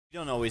You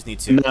don't always need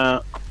to.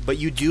 No. But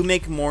you do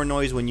make more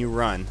noise when you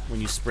run,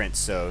 when you sprint,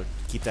 so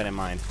keep that in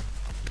mind.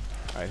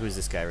 Alright, who's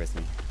this guy with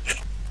me?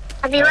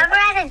 Have you ever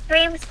had a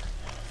dream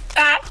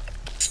that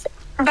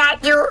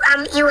you want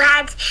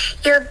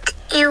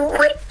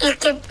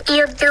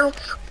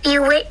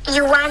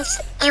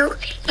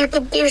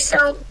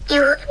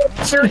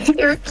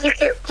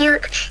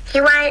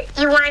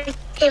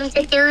him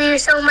to do you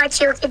so much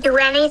you could do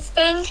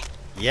anything?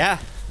 Yeah.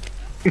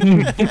 Alright.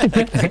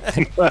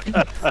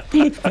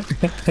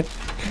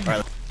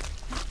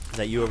 Is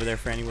that you over there,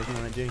 Franny, working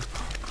on that, Jay?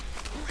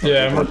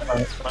 Yeah, I'm working on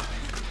this one.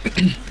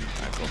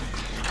 Alright, cool.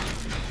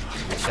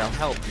 We shall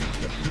help.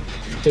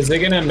 Is it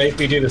gonna make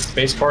me do the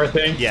spacebar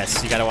thing?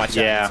 Yes, you gotta watch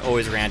out. Yeah. It's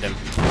always random.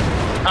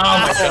 Oh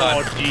my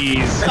god. Oh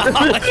jeez.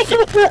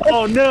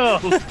 Oh no.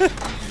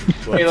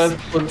 Hey,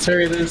 let's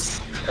hurry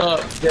this.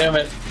 Oh, damn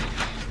it.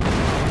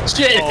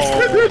 Shit!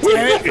 Oh,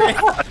 damn it.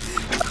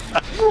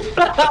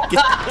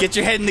 Get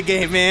your head in the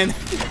game, man.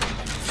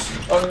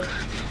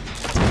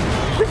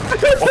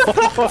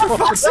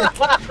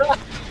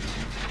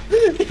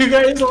 You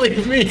guys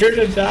leave me here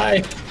to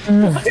die.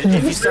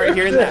 If you start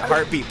hearing that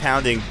heartbeat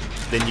pounding,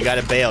 then you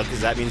gotta bail,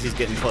 because that means he's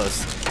getting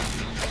close.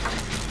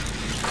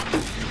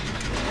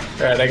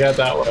 Alright, I got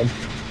that one.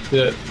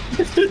 Good.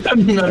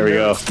 There we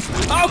go.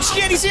 Oh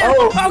shit, he's here!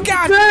 Oh, Oh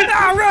god! shit.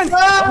 Ah, run!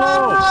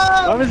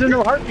 Oh, why was there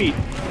no heartbeat?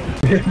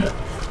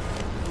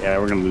 Yeah,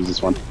 we're gonna lose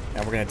this one.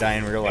 Now we're gonna die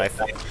in real life.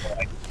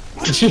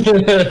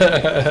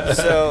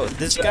 So,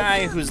 this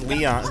guy who's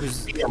Leon,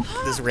 who's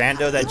this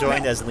rando that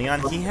joined as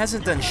Leon, he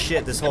hasn't done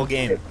shit this whole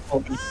game.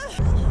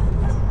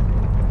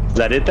 Is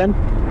that it then?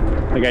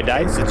 The guy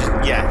died? So so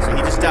he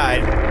just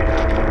died.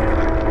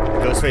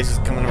 Ghostface is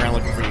coming around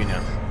looking for you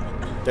now.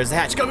 There's the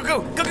hatch. Go, go,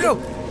 go, go, go,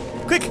 go!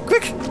 Quick,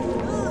 quick!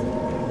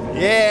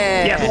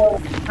 Yeah! Yes.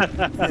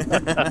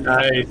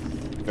 Nice.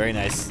 Very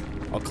nice.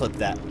 I'll clip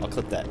that. I'll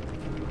clip that.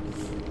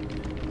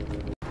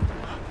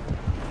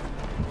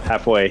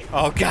 Halfway.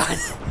 Oh god!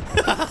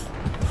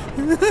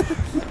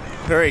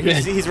 Hurry!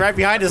 He's right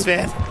behind us,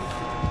 man.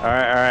 All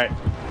right.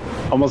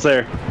 Almost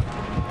there.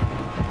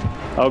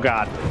 Oh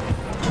god.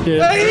 He's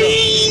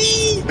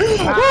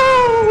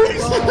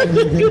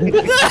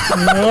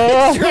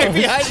right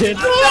behind you.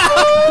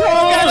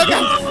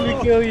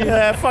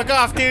 Fuck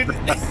off, dude.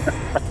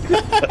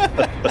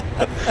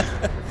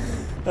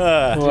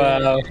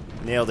 Wow.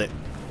 Nailed it.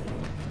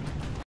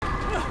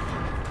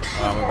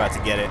 Oh, I'm about to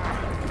get it.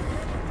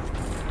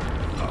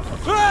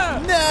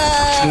 No!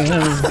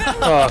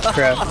 Oh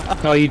crap.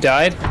 Oh, you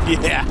died?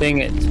 Yeah. Dang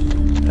it.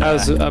 I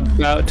was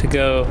about to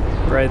go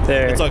right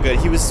there. It's all good.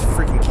 He was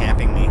freaking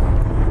camping me.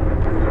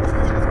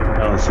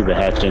 I don't see the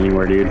hatch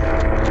anywhere, dude.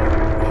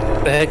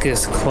 The heck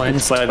is Cleanse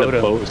Inside the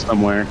Totem? boat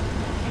somewhere.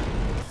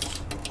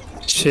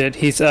 Shit,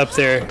 he's up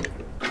there.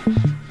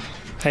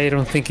 I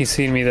don't think he's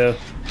seen me though.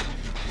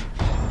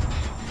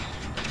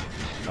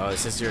 Oh, it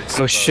says you're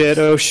Oh shit,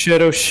 oh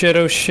shit, oh shit,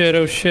 oh shit,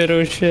 oh shit,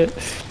 oh shit.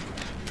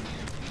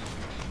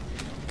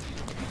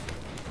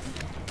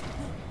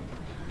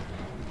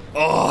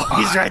 Oh,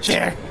 he's right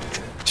there.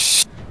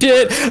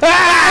 Shit!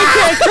 Ah!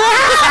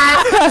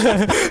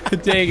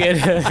 Dang it.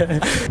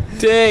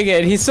 Dang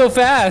it, he's so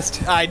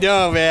fast. I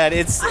know, man.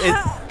 It's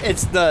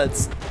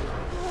nuts.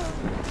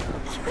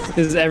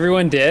 Is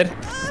everyone dead?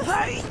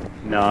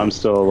 No, I'm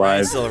still alive.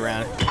 He's still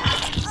around.